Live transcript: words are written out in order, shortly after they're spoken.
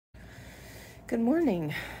Good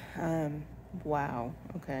morning. Wow.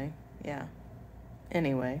 Okay. Yeah.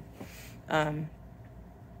 Anyway,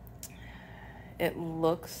 it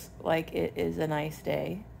looks like it is a nice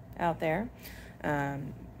day out there.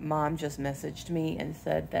 Mom just messaged me and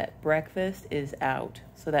said that breakfast is out.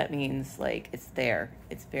 So that means like it's there.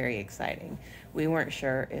 It's very exciting. We weren't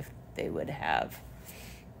sure if they would have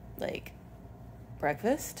like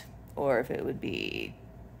breakfast or if it would be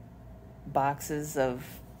boxes of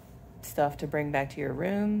stuff to bring back to your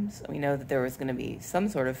rooms. We know that there was going to be some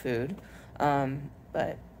sort of food,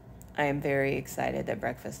 but I am very excited that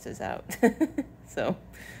breakfast is out. So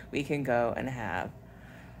we can go and have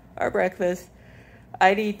our breakfast.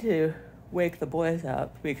 I need to wake the boys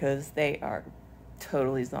up because they are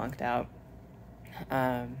totally zonked out.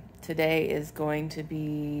 Today is going to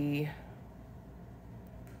be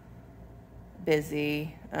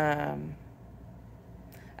busy.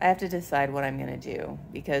 I have to decide what I'm going to do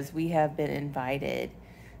because we have been invited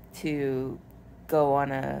to go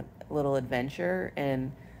on a little adventure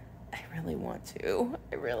and I really want to.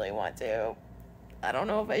 I don't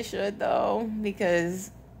know if I should though because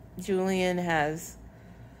Julian has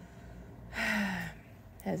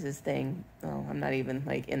his thing. Oh, I'm not even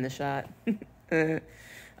like in the shot.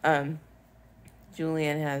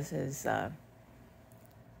 Julian has his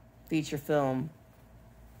feature film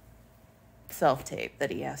self-tape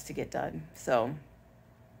that he has to get done. So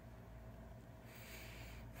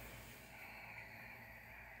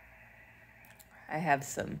I have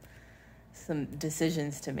some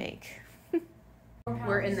decisions to make.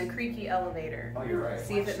 We're in the creaky elevator. Oh, you're right.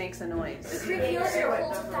 See if it makes a noise. The creaky elevator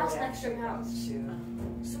holds 1,000 extra pounds.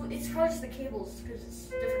 So it's probably just the cables, because it's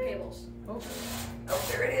different cables. Oh,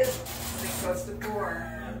 there it is. 6 plus to 4.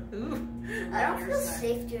 Ooh. I don't feel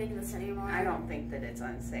safe doing this anymore. I don't think that it's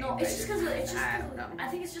unsafe. No, it's just because I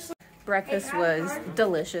think it's just like... Breakfast was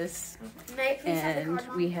delicious, May I please have the and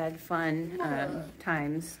card we had fun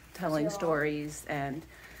times telling stories, and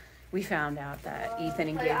we found out that Ethan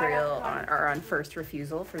and Gabriel are on first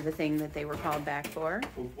refusal for the thing that they were called back for.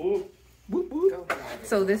 Whoop, whoop.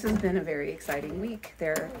 So this has been a very exciting week.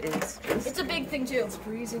 There is just... It's a big thing too. It's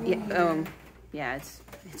freezing. Yeah, it's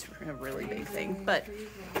a really big thing. But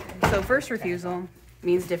so first refusal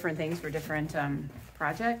means different things for different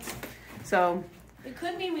projects. So It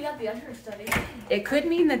could mean we got the understudy. it could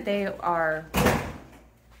mean that they are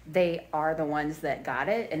the ones that got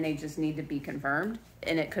it and they just need to be confirmed.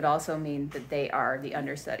 And it could also mean that they are the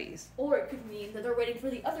understudies. Or it could mean that they're waiting for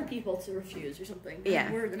the other people to refuse or something. Yeah.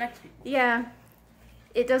 And we're the next people. Yeah.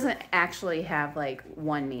 It doesn't actually have like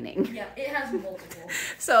one meaning. Yeah, it has multiple.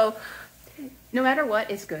 So no matter what,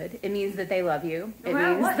 it's good. It means that they love you. No It matter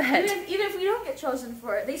means what, that even if we don't get chosen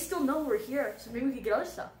for it, they still know we're here. So maybe we could get other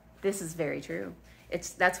stuff. this is very true.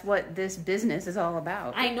 That's what this business is all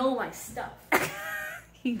about. I know my stuff.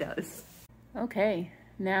 He does. Okay,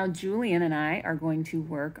 now Julian and I are going to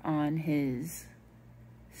work on his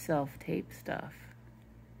self-tape stuff.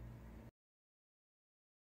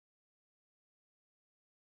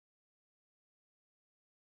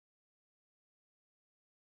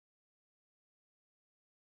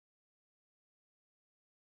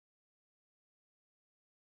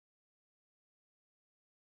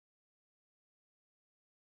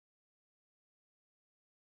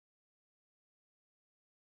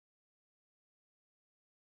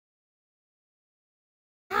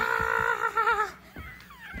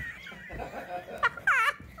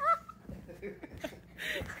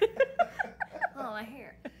 Oh, my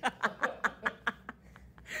hair.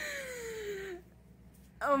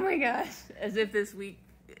 Oh my gosh, as if this week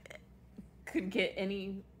could get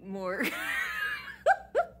any more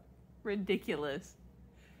ridiculous.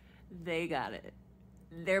 They got it.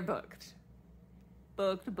 They're booked.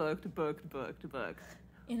 Booked.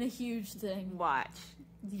 In a huge thing. Watch.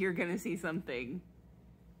 You're gonna see something.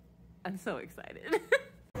 I'm so excited.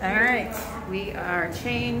 All right, we are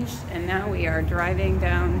changed and now we are driving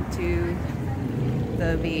down to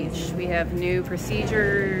the beach. We have new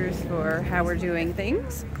procedures for how we're doing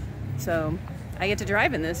things. So I get to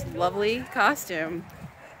drive in this lovely costume.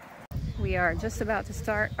 We are just about to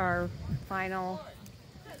start our final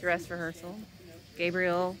dress rehearsal.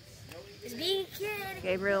 Gabriel It's being a kid.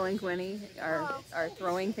 Gabriel and Gwenny are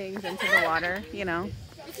throwing things into the water, you know.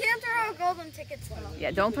 You can't throw golden tickets though.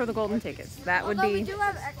 Yeah, don't throw the golden tickets. That would Although we be do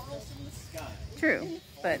have exhibitions. true,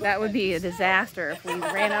 but that would be a disaster if we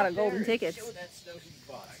ran out of golden tickets.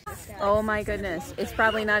 Oh my goodness, it's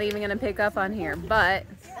probably not even gonna pick up on here, but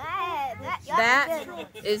that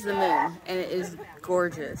is the moon, and it is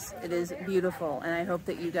gorgeous. It is beautiful, and I hope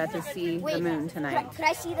that you got to see the moon tonight. Could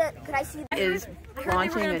I see the? It is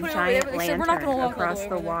launching a giant lantern across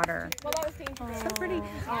the water. So pretty.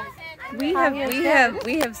 We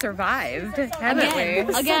have survived, haven't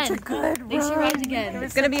we? Again. They survived again.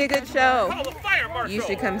 It's gonna be a good show. You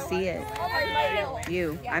should come see it.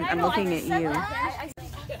 You. I'm looking at you.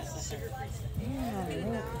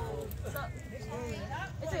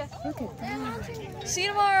 Look at that. See you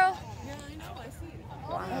tomorrow.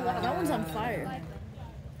 Wow. That one's on fire.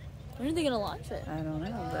 When are they gonna launch it? I don't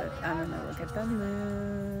know, but I'm gonna look at the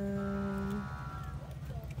moon.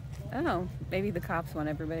 Oh, maybe the cops want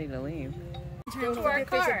everybody to leave. Turn to our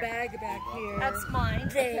car. There's a bag back here. That's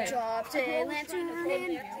mine. They dropped a lantern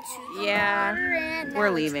into Yeah, we're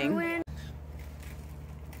leaving.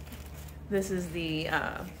 This is the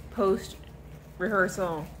post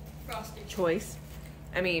rehearsal frosted. choice.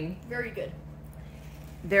 I mean, Very good.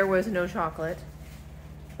 there was no chocolate,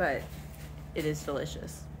 but it is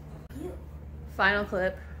delicious. Final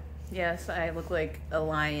clip. Yes, I look like a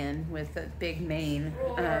lion with a big mane.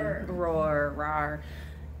 Roar, rawr.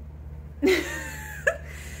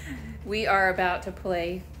 We are about to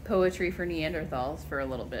play Poetry for Neanderthals for a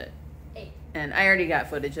little bit. And I already got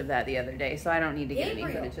footage of that the other day, so I don't need to get any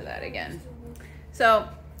footage of that again. So,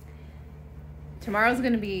 tomorrow's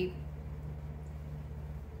going to be...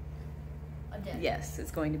 A day. Yes,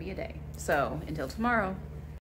 it's going to be a day. So, until tomorrow.